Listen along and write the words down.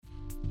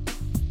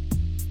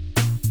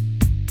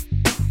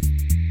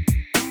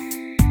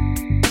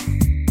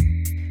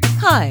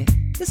Hi,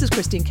 this is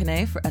Christine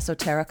Kane for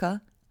Esoterica,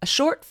 a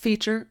short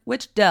feature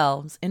which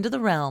delves into the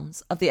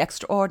realms of the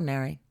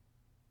extraordinary.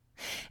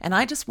 And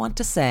I just want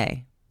to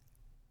say,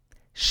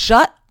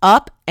 shut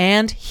up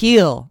and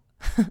heal.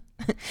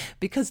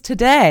 Because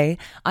today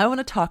I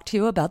want to talk to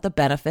you about the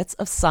benefits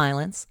of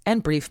silence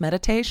and brief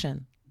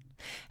meditation.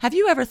 Have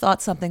you ever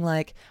thought something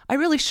like, I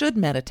really should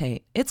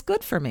meditate. It's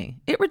good for me.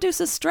 It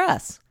reduces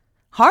stress.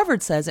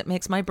 Harvard says it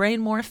makes my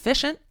brain more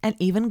efficient and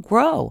even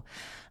grow.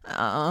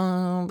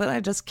 But I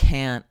just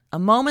can't. A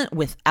moment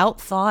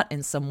without thought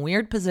in some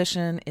weird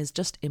position is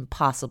just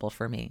impossible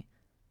for me.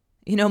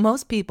 You know,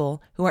 most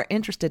people who are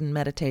interested in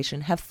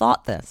meditation have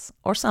thought this,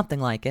 or something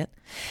like it.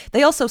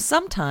 They also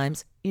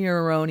sometimes,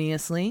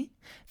 erroneously,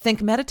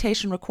 think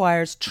meditation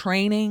requires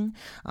training,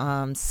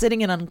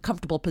 sitting in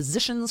uncomfortable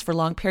positions for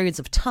long periods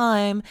of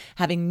time,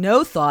 having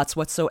no thoughts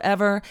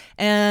whatsoever,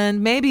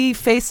 and maybe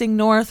facing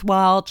north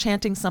while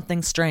chanting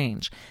something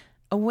strange,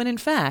 when in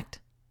fact,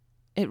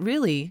 it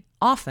really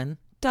often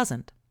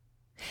doesn't.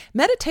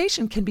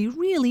 Meditation can be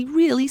really,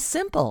 really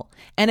simple,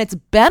 and its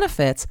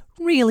benefits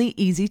really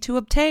easy to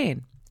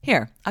obtain.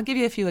 Here, I'll give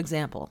you a few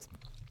examples.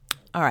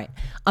 All right,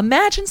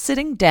 imagine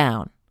sitting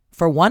down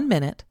for 1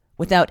 minute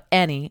without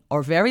any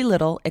or very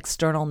little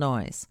external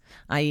noise,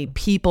 i.e.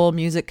 people,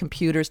 music,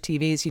 computers,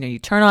 TVs. You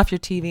turn off your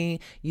TV,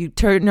 you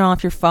turn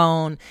off your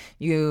phone,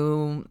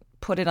 you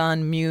put it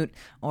on mute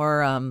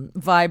or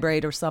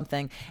vibrate or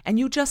something, and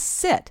you just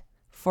sit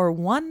for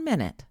 1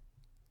 minute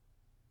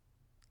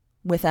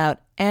without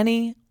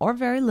any or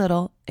very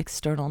little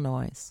external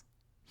noise.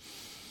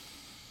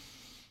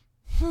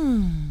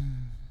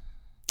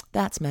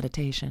 That's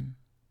meditation.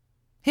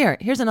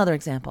 Here's another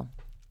example.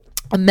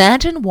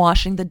 Imagine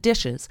washing the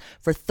dishes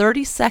for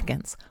 30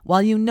 seconds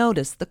while you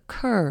notice the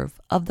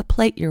curve of the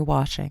plate you're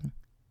washing.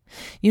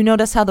 You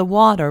notice how the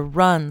water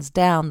runs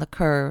down the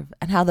curve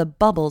and how the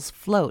bubbles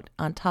float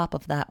on top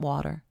of that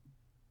water.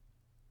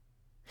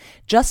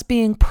 Just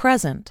being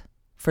present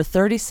for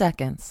 30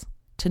 seconds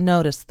to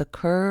notice the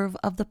curve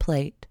of the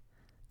plate,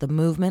 the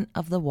movement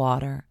of the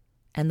water,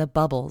 and the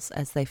bubbles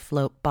as they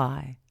float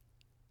by.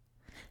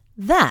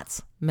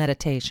 That's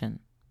meditation.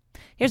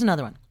 Here's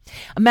another one.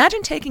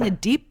 Imagine taking a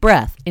deep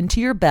breath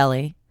into your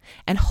belly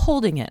and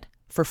holding it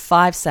for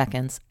 5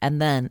 seconds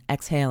and then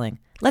exhaling.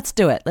 Let's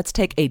do it. Let's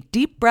take a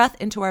deep breath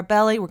into our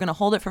belly. We're going to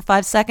hold it for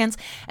 5 seconds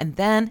and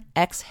then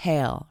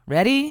exhale.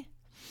 Ready?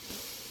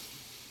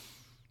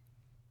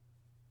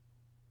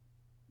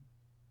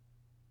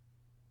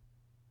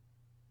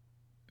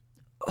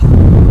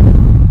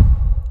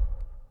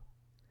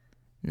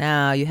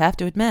 Now, you have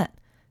to admit,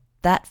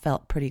 that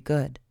felt pretty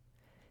good.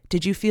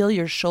 Did you feel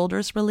your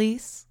shoulders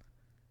release?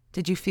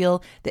 Did you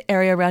feel the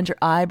area around your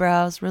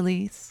eyebrows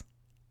release?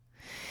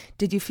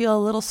 Did you feel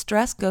a little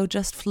stress go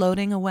just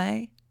floating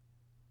away?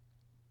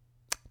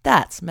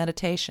 That's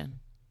meditation.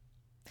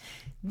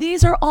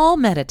 These are all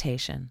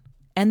meditation,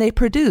 and they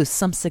produce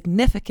some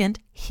significant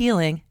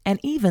healing and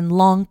even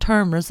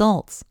long-term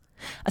results.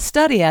 A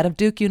study out of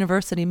Duke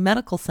University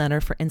Medical Center,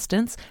 for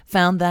instance,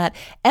 found that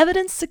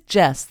evidence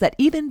suggests that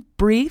even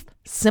brief,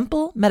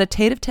 simple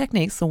meditative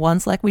techniques, the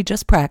ones like we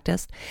just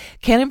practiced,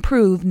 can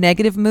improve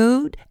negative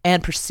mood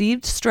and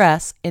perceived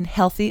stress in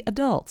healthy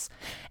adults,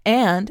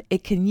 and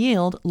it can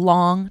yield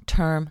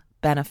long-term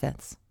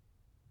benefits.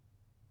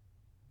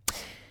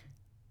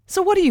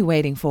 So what are you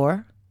waiting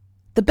for?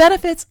 The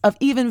benefits of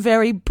even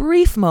very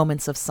brief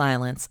moments of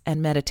silence and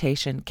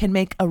meditation can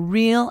make a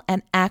real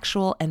and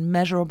actual and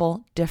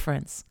measurable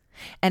difference.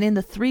 And in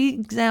the 3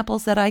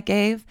 examples that I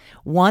gave,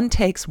 one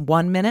takes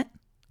 1 minute,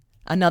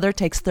 another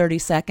takes 30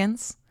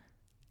 seconds,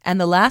 and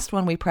the last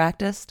one we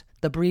practiced,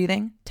 the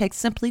breathing, takes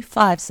simply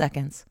 5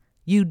 seconds.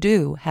 You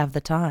do have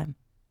the time.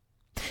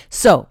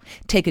 So,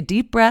 take a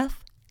deep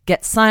breath,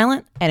 get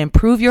silent, and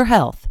improve your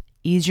health.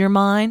 Ease your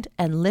mind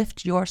and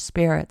lift your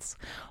spirits.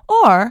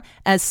 Or,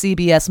 as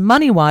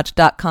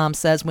CBSMoneyWatch.com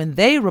says when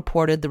they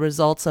reported the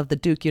results of the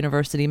Duke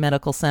University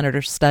Medical Center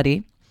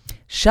study,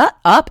 shut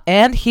up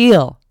and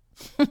heal.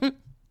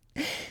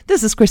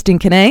 This is Christine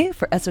Kane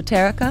for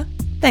Esoterica.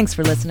 Thanks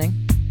for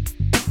listening.